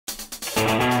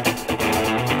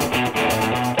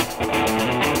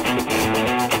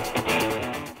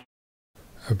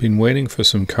Been waiting for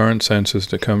some current sensors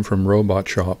to come from Robot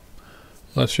Shop.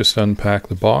 Let's just unpack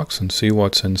the box and see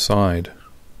what's inside.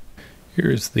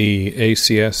 Here's the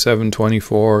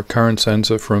ACS724 current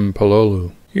sensor from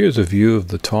Pololu. Here's a view of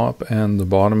the top and the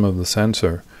bottom of the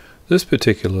sensor. This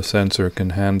particular sensor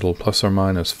can handle plus or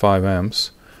minus 5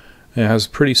 amps. It has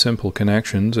pretty simple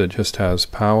connections. It just has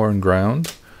power and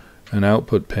ground, an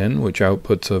output pin which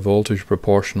outputs a voltage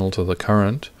proportional to the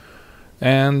current,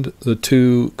 and the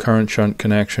two current shunt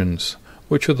connections,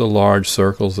 which are the large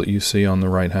circles that you see on the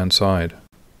right hand side.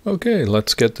 Okay,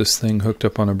 let's get this thing hooked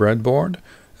up on a breadboard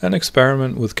and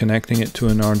experiment with connecting it to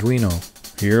an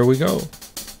Arduino. Here we go.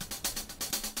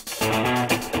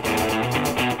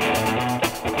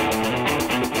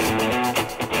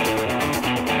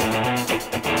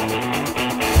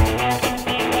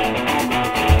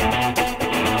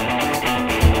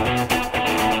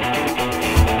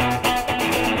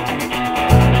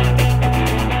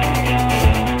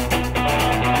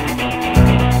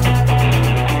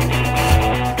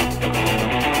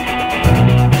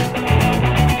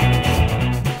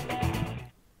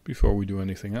 Before we do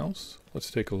anything else,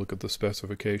 let's take a look at the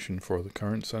specification for the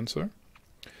current sensor.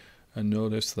 And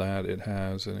notice that it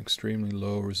has an extremely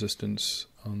low resistance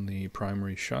on the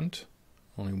primary shunt,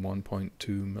 only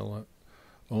 1.2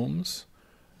 milliohms.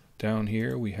 Down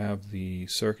here we have the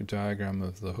circuit diagram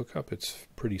of the hookup. It's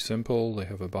pretty simple. They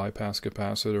have a bypass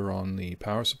capacitor on the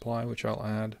power supply, which I'll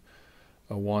add,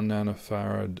 a 1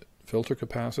 nanofarad filter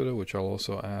capacitor, which I'll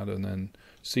also add, and then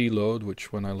C load,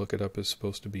 which when I look it up is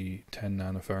supposed to be 10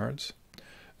 nanofarads.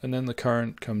 And then the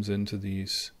current comes into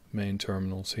these main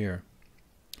terminals here.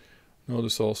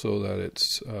 Notice also that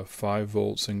it's a 5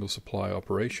 volt single supply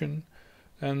operation,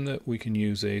 and that we can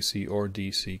use AC or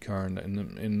DC current.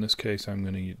 And in this case I'm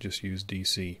going to just use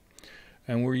DC.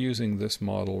 And we're using this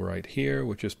model right here,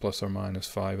 which is plus or minus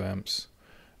 5 amps,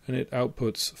 and it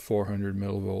outputs 400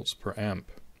 millivolts per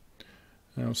amp.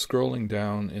 Now scrolling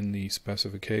down in the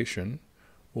specification,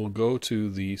 we'll go to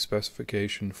the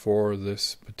specification for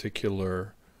this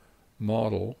particular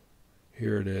model.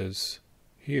 Here it is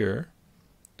here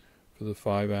for the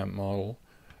 5 amp model,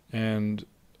 and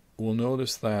we'll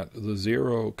notice that the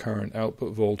zero current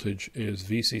output voltage is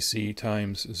VCC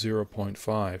times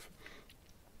 0.5.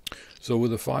 So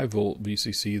with a 5 volt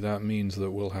VCC, that means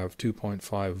that we'll have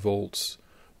 2.5 volts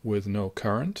with no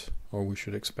current, or we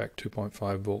should expect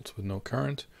 2.5 volts with no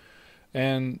current.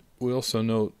 And we also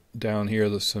note down here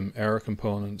there's some error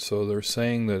components, so they're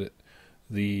saying that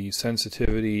the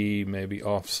sensitivity may be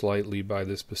off slightly by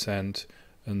this percent,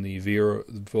 and the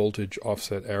voltage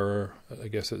offset error, I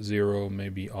guess at 0, may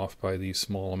be off by these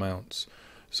small amounts.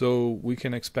 So we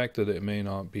can expect that it may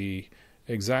not be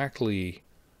exactly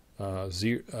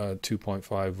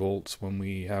 2.5 volts when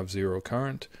we have 0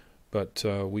 current, but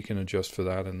we can adjust for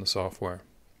that in the software.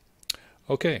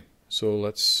 Okay, so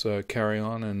let's carry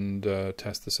on and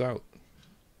test this out.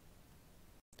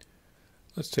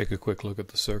 Let's take a quick look at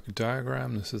the circuit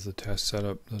diagram. This is the test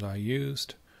setup that I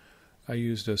used. I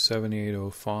used a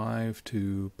 7805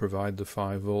 to provide the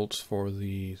 5 volts for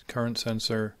the current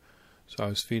sensor. So I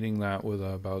was feeding that with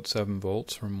about 7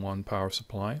 volts from one power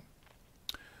supply.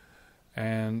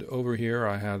 And over here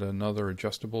I had another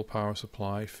adjustable power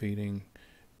supply feeding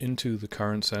into the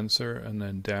current sensor and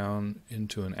then down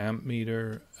into an amp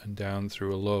meter and down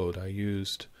through a load. I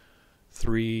used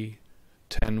 3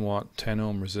 10 watt 10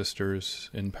 ohm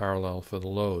resistors in parallel for the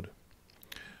load.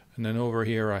 And then over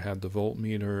here I had the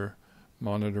voltmeter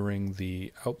monitoring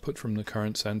the output from the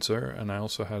current sensor, and I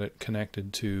also had it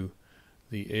connected to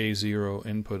the A0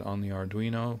 input on the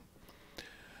Arduino.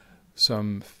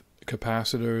 Some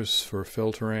capacitors for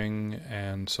filtering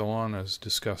and so on, as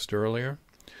discussed earlier.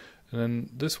 And then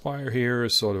this wire here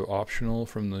is sort of optional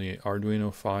from the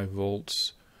Arduino 5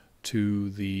 volts to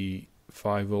the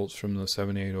 5 volts from the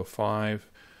 7805,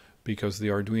 because the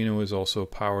Arduino is also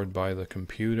powered by the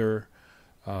computer.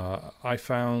 I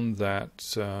found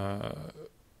that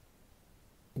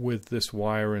with this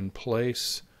wire in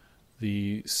place,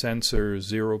 the sensor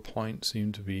 0 point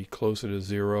seemed to be closer to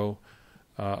 0.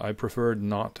 I preferred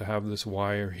not to have this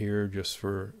wire here just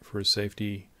for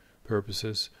safety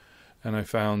purposes. And I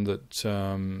found that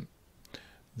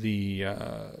the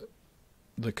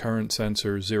current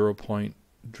sensor 0 point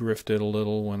drifted a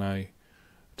little when I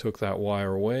took that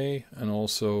wire away, and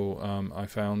also I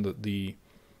found that the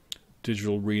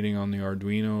digital reading on the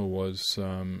Arduino was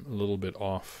a little bit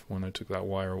off when I took that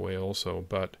wire away also,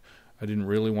 but I didn't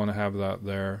really want to have that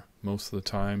there most of the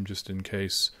time, just in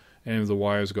case any of the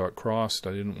wires got crossed.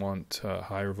 I didn't want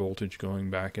higher voltage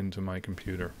going back into my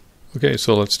computer. Okay,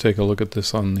 so let's take a look at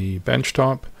this on the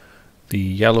benchtop. The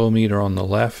yellow meter on the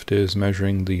left is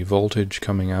measuring the voltage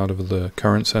coming out of the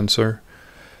current sensor,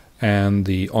 and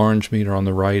the orange meter on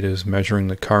the right is measuring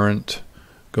the current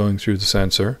going through the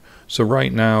sensor. So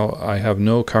right now I have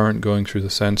no current going through the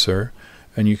sensor,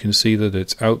 and you can see that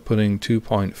it's outputting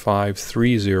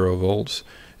 2.530 volts.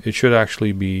 It should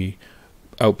actually be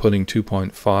outputting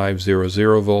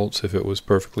 2.500 volts if it was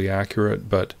perfectly accurate,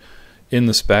 but in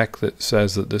the spec that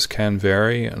says that this can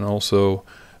vary, and also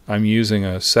I'm using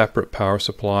a separate power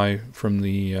supply from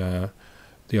the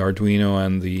Arduino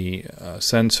and the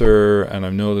sensor, and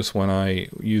I've noticed when I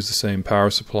use the same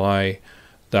power supply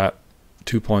that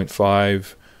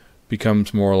 2.5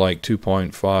 becomes more like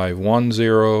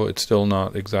 2.510. It's still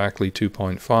not exactly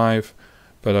 2.5,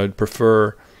 but I'd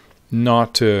prefer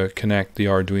not to connect the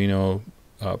Arduino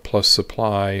plus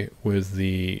supply with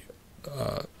the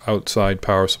outside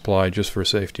power supply just for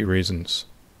safety reasons.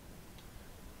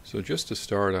 So just to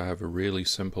start, I have a really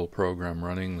simple program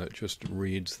running that just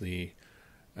reads the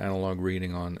analog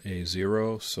reading on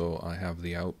A0. So I have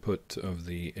the output of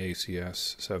the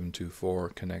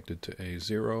ACS724 connected to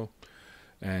A0,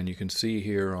 and you can see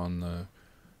here on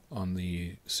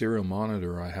the serial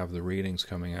monitor I have the readings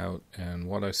coming out, and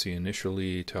what I see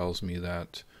initially tells me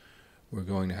that we're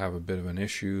going to have a bit of an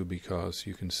issue, because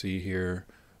you can see here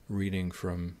reading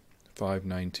from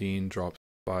 519 drops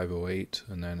 508,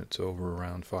 and then it's over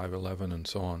around 511 and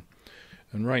so on.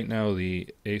 And right now the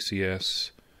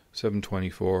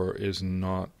ACS724 is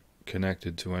not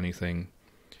connected to anything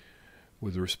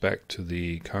with respect to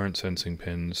the current sensing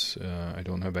pins. I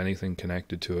don't have anything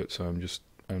connected to it, so I'm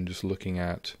just looking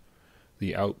at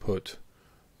the output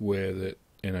with it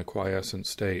in a quiescent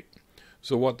state.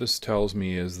 So what this tells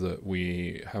me is that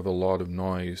we have a lot of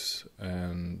noise,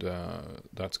 and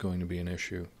that's going to be an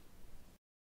issue.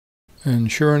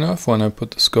 And sure enough, when I put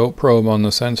the scope probe on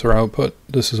the sensor output,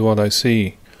 this is what I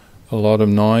see. A lot of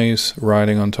noise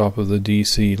riding on top of the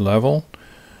DC level.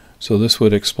 So this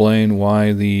would explain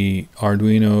why the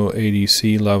Arduino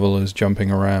ADC level is jumping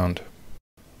around.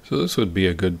 So this would be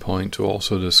a good point to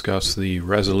also discuss the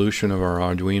resolution of our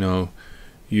Arduino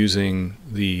using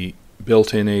the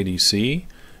built-in ADC.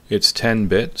 It's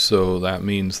 10-bit, so that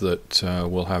means that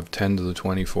we'll have 10 to the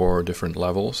 24 different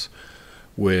levels.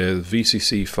 With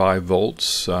VCC 5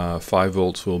 volts, 5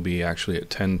 volts will be actually at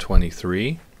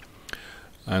 1023,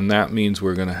 and that means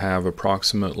we're going to have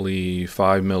approximately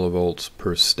 5 millivolts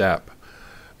per step.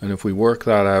 And if we work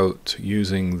that out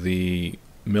using the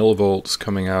millivolts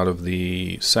coming out of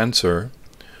the sensor,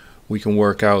 we can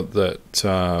work out that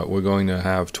we're going to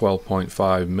have 12.5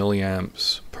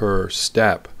 milliamps per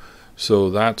step. So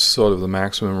that's sort of the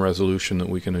maximum resolution that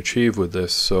we can achieve with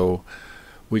this. So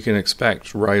we can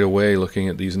expect right away, looking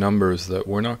at these numbers, that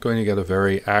we're not going to get a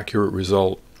very accurate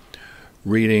result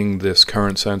reading this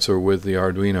current sensor with the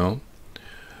Arduino.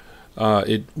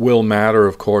 It will matter,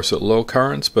 of course, at low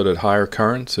currents, but at higher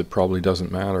currents it probably doesn't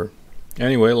matter.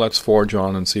 Anyway, let's forge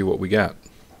on and see what we get.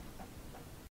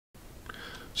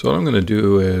 So what I'm going to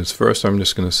do is, first I'm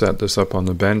just going to set this up on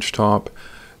the bench top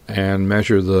and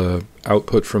measure the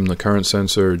output from the current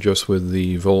sensor just with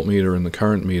the voltmeter and the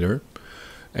current meter.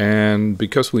 And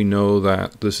because we know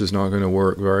that this is not going to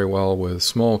work very well with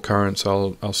small currents,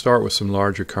 I'll start with some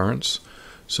larger currents.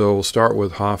 So we'll start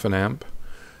with 0.5 amp,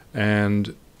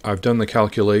 and I've done the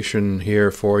calculation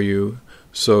here for you,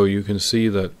 so you can see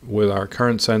that with our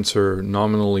current sensor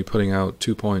nominally putting out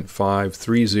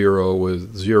 2.530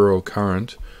 with zero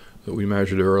current that we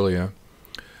measured earlier.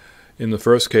 In the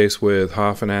first case with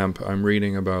 0.5 amp, I'm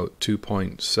reading about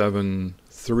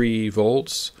 2.73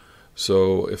 volts.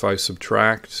 So if I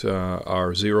subtract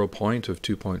our 0 point of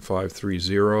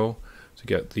 2.530 to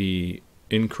get the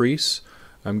increase,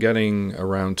 I'm getting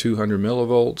around 200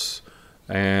 millivolts,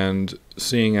 and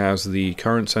seeing as the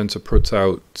current sensor puts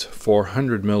out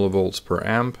 400 millivolts per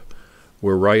amp,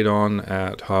 we're right on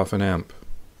at 0.5 amp.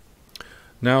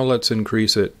 Now let's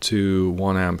increase it to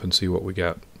 1 amp and see what we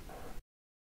get.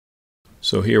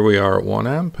 So here we are at 1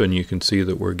 amp, and you can see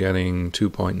that we're getting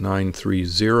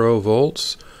 2.930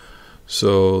 volts.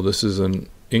 So this is an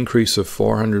increase of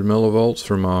 400 millivolts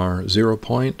from our 0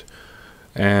 point,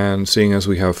 and seeing as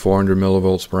we have 400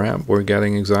 millivolts per amp, we're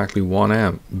getting exactly 1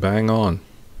 amp, bang on.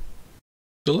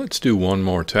 So let's do one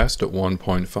more test at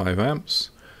 1.5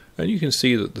 amps, and you can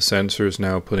see that the sensor is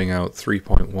now putting out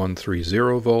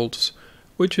 3.130 volts,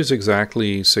 which is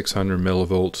exactly 600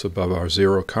 millivolts above our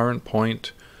 0 current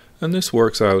point, and this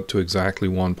works out to exactly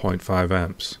 1.5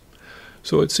 amps.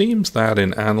 So it seems that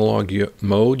in analog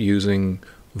mode, using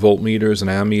voltmeters and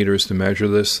ammeters to measure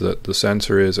this, that the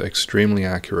sensor is extremely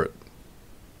accurate.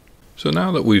 So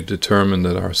now that we've determined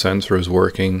that our sensor is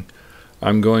working,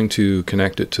 I'm going to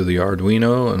connect it to the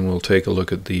Arduino and we'll take a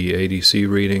look at the ADC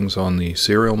readings on the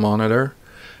serial monitor.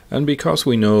 And because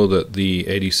we know that the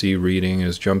ADC reading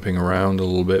is jumping around a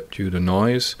little bit due to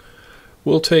noise,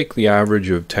 we'll take the average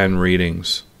of 10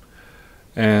 readings.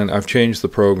 And I've changed the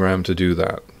program to do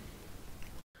that.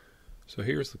 So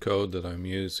here's the code that I'm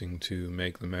using to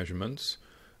make the measurements.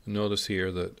 Notice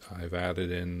here that I've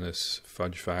added in this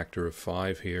fudge factor of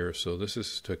 5 here, so this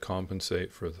is to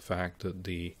compensate for the fact that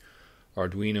the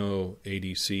Arduino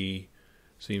ADC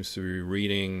seems to be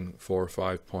reading 4 or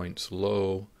 5 points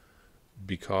low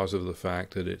because of the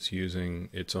fact that it's using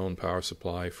its own power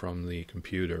supply from the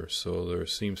computer. So there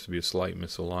seems to be a slight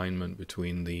misalignment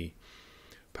between the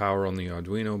power on the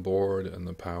Arduino board and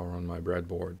the power on my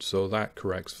breadboard. So that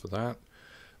corrects for that.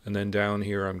 And then down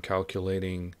here I'm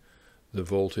calculating the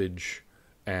voltage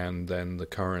and then the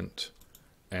current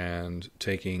and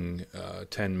taking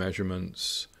 10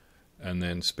 measurements and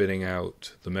then spitting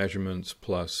out the measurements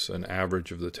plus an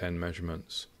average of the 10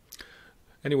 measurements.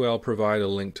 Anyway, I'll provide a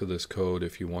link to this code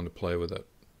if you want to play with it.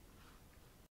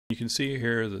 You can see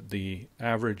here that the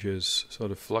average is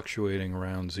sort of fluctuating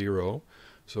around 0.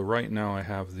 So right now I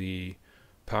have the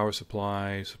power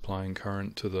supply supplying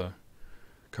current to the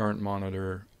current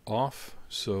monitor off,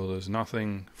 so there's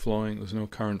nothing flowing, there's no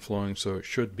current flowing, so it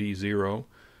should be 0,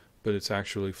 but it's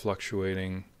actually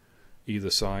fluctuating either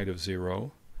side of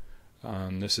 0.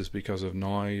 This is because of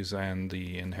noise and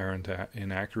the inherent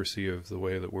inaccuracy of the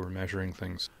way that we're measuring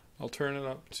things. I'll turn it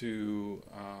up to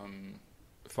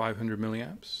 500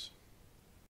 milliamps.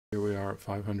 Here we are at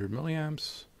 500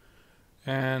 milliamps,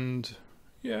 and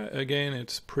yeah, again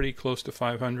it's pretty close to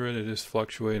 500. It is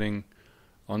fluctuating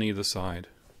on either side.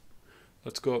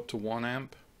 Let's go up to 1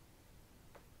 amp.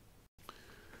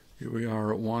 Here we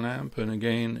are at 1 amp, and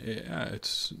again,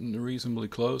 it's reasonably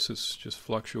close. It's just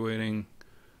fluctuating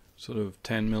sort of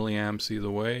 10 milliamps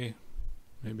either way,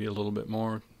 maybe a little bit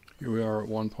more. Here we are at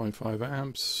 1.5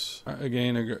 amps.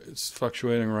 Again, it's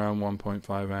fluctuating around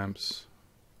 1.5 amps.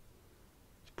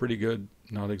 It's pretty good,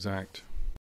 not exact.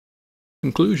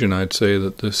 In conclusion, I'd say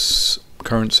that this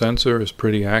current sensor is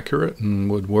pretty accurate and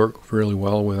would work really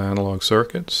well with analog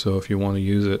circuits. So if you want to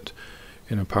use it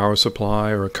in a power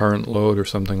supply or a current load or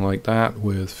something like that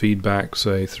with feedback,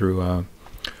 say through a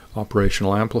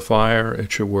operational amplifier,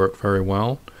 it should work very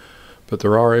well. But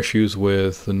there are issues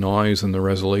with the noise and the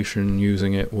resolution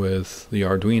using it with the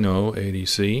Arduino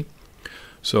ADC.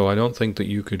 So I don't think that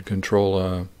you could control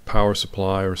a power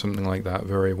supply or something like that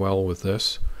very well with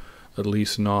this. At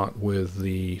least not with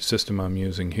the system I'm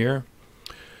using here.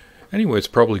 Anyway, it's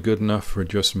probably good enough for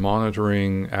just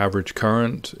monitoring average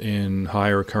current in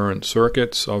higher current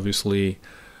circuits. Obviously,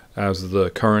 as the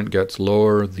current gets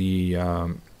lower, the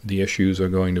issues are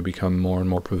going to become more and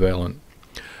more prevalent.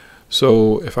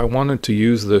 So if I wanted to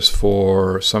use this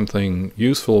for something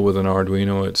useful with an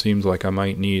Arduino, it seems like I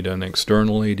might need an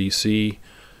external ADC,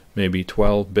 maybe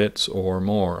 12 bits or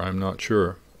more, I'm not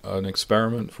sure. An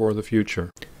experiment for the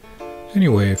future.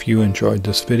 Anyway, if you enjoyed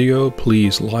this video,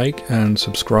 please like and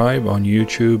subscribe on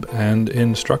YouTube and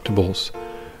Instructables.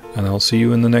 And I'll see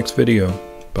you in the next video.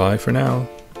 Bye for now.